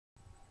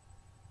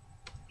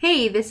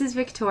Hey, this is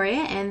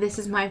Victoria, and this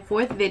is my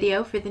fourth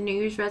video for the New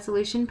Year's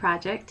resolution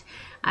project.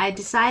 I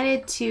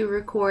decided to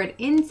record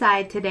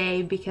inside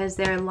today because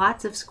there are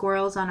lots of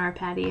squirrels on our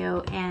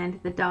patio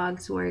and the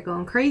dogs were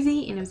going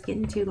crazy and it was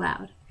getting too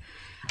loud.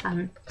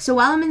 So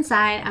while I'm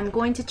inside, I'm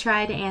going to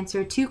try to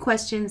answer two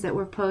questions that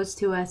were posed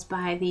to us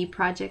by the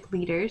project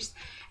leaders,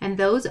 and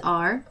those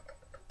are: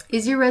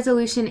 is your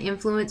resolution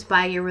influenced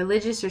by your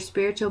religious or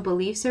spiritual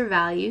beliefs or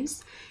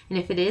values? And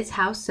if it is,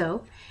 how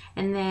so?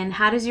 And then,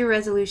 how does your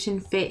resolution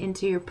fit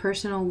into your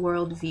personal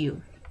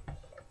worldview?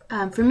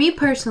 For me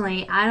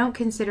personally, I don't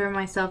consider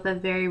myself a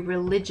very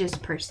religious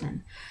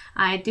person.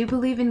 I do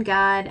believe in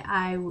God.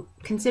 I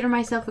consider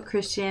myself a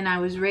Christian. I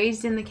was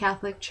raised in the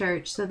Catholic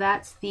Church, so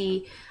that's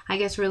the,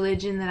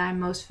 religion that I'm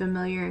most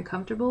familiar and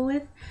comfortable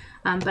with.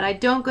 But I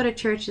don't go to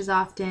church as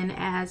often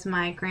as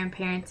my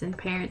grandparents and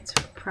parents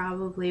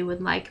probably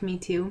would like me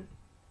to.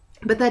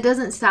 But that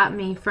doesn't stop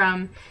me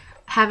from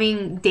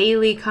having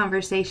daily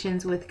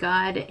conversations with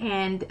God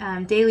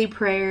and daily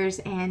prayers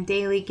and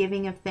daily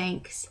giving of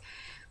thanks.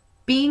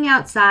 Being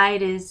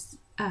outside is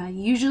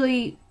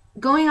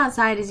going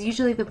outside is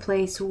usually the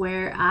place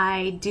where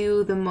I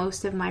do the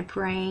most of my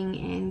praying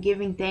and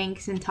giving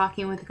thanks and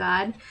talking with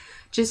God,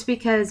 just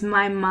because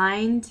my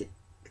mind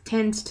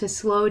tends to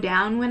slow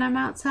down when I'm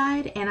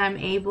outside and I'm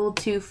able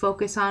to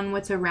focus on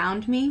what's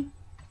around me.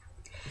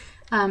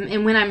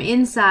 And when I'm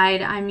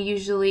inside, I'm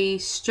usually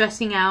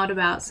stressing out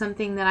about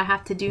something that I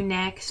have to do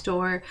next,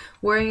 or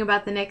worrying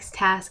about the next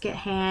task at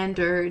hand,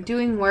 or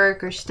doing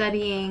work or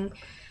studying.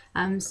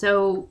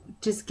 So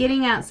just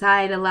getting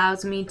outside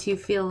allows me to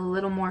feel a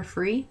little more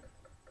free.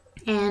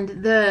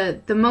 And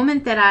the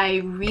moment that I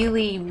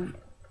really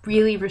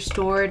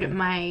restored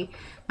my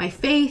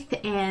faith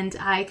and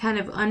I kind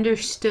of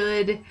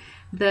understood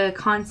the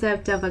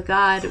concept of a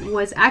God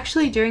was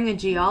actually during a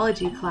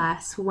geology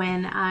class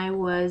when I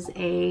was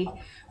a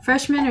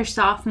freshman or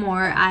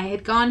sophomore. I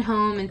had gone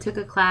home and took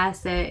a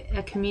class at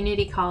a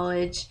community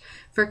college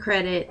for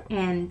credit,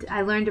 and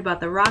I learned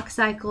about the rock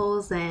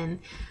cycles and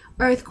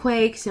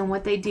earthquakes and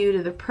what they do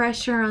to the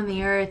pressure on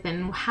the earth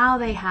and how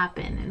they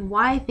happen and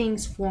why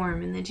things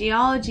form and the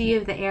geology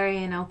of the area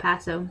in El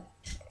Paso.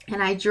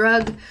 And I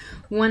drug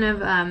one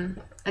of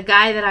a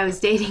guy that I was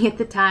dating at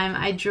the time.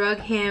 I drug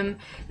him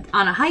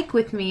on a hike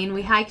with me, and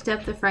we hiked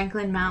up the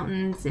Franklin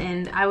Mountains,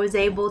 and I was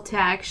able to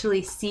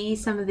actually see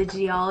some of the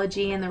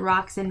geology and the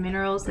rocks and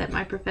minerals that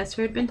my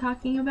professor had been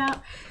talking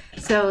about.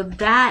 So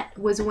that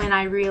was when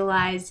I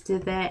realized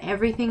that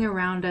everything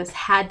around us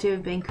had to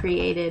have been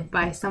created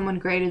by someone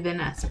greater than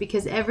us,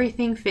 because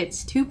everything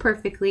fits too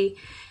perfectly,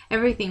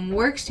 everything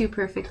works too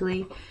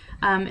perfectly.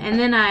 And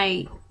then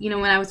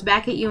when I was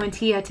back at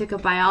UNT, I took a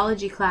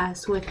biology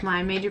class with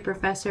my major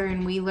professor,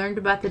 and we learned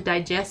about the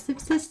digestive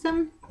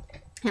system.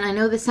 And I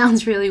know this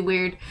sounds really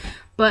weird,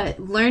 but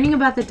learning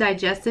about the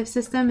digestive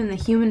system in the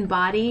human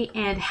body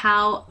and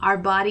how our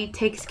body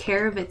takes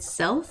care of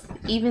itself,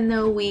 even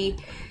though we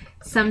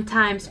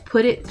sometimes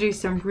put it through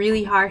some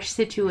really harsh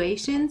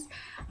situations,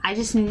 I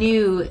just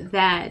knew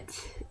that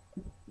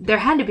there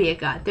had to be a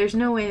God. There's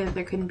no way that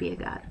there couldn't be a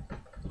God.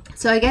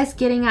 So I guess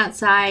getting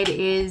outside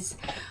is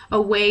a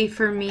way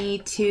for me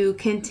to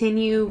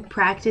continue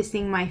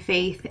practicing my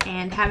faith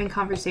and having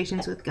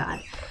conversations with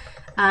God.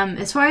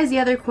 As far as the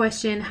other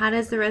question, how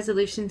does the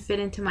resolution fit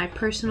into my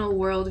personal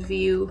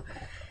worldview?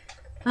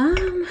 I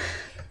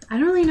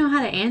don't really know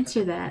how to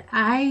answer that.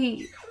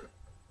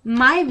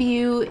 My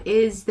view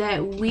is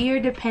that we are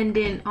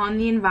dependent on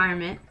the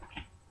environment,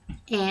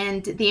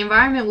 and the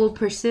environment will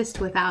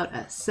persist without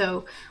us.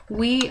 So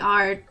we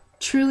are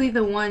truly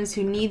the ones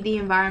who need the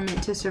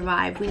environment to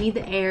survive. We need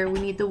the air,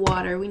 we need the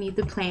water, we need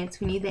the plants,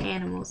 we need the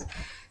animals.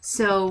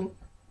 So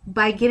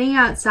by getting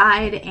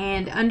outside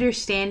and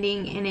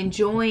understanding and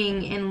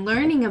enjoying and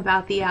learning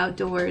about the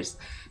outdoors,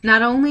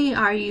 not only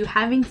are you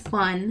having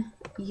fun,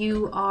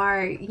 you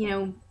are,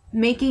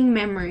 making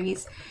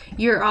memories,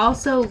 you're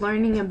also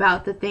learning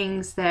about the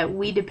things that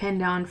we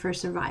depend on for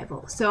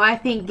survival. So I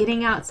think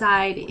getting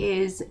outside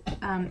is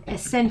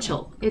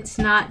essential. It's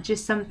not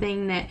just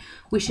something that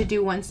we should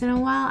do once in a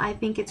while. I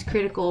think it's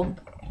critical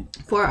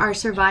for our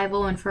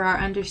survival and for our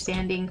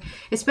understanding,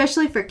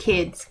 especially for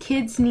kids.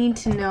 Kids need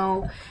to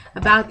know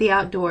about the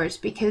outdoors,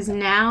 because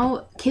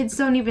now kids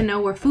don't even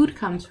know where food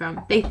comes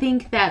from. They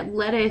think that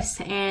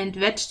lettuce and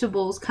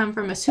vegetables come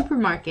from a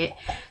supermarket.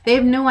 They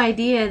have no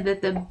idea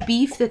that the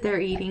beef that they're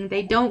eating,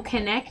 they don't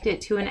connect it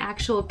to an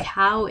actual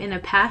cow in a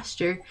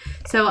pasture.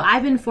 So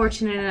I've been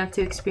fortunate enough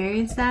to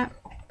experience that.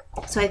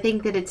 So I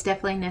think that it's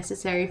definitely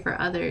necessary for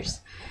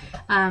others.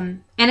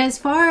 And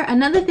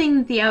another thing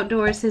that the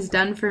outdoors has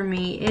done for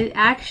me, it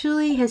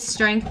actually has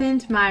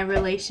strengthened my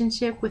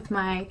relationship with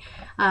my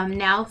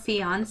now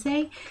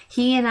fiance.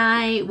 He and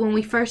I, when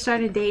we first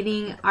started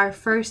dating, our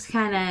first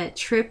kind of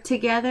trip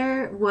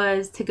together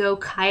was to go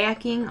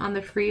kayaking on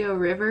the Frio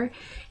River.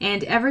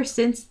 And ever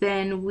since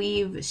then,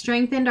 we've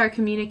strengthened our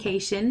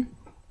communication,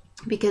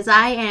 because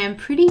I am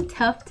pretty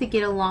tough to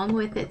get along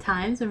with at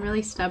times. I'm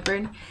really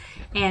stubborn.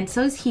 and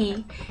so is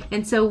he.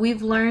 And so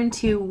we've learned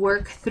to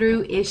work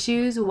through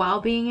issues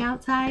while being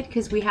outside,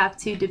 because we have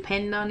to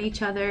depend on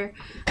each other.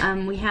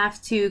 We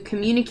have to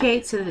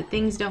communicate so that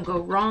things don't go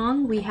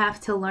wrong. We have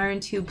to learn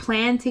to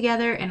plan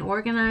together and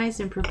organize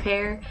and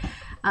prepare.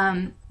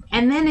 And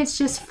then it's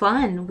just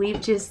fun.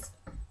 We've just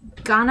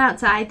gone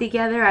outside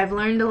together. I've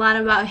learned a lot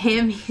about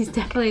him. He's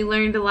definitely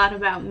learned a lot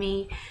about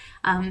me.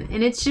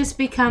 And it's just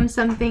become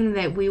something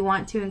that we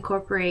want to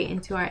incorporate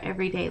into our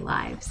everyday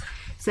lives.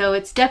 So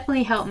it's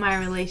definitely helped my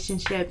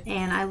relationship,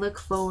 and I look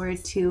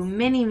forward to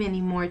many,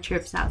 many more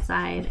trips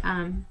outside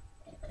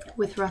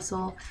with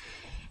Russell.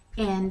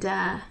 And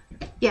yeah,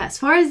 as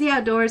far as the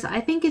outdoors,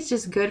 I think it's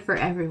just good for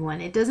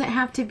everyone. It doesn't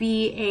have to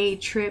be a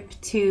trip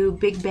to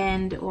Big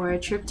Bend or a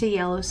trip to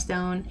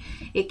Yellowstone.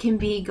 It can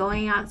be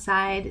going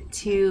outside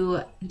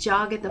to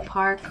jog at the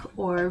park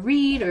or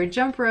read or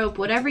jump rope,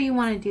 whatever you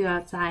want to do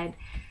outside.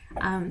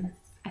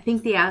 I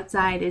think the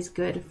outside is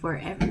good for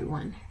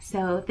everyone.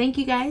 So thank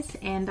you guys,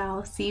 and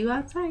I'll see you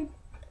outside.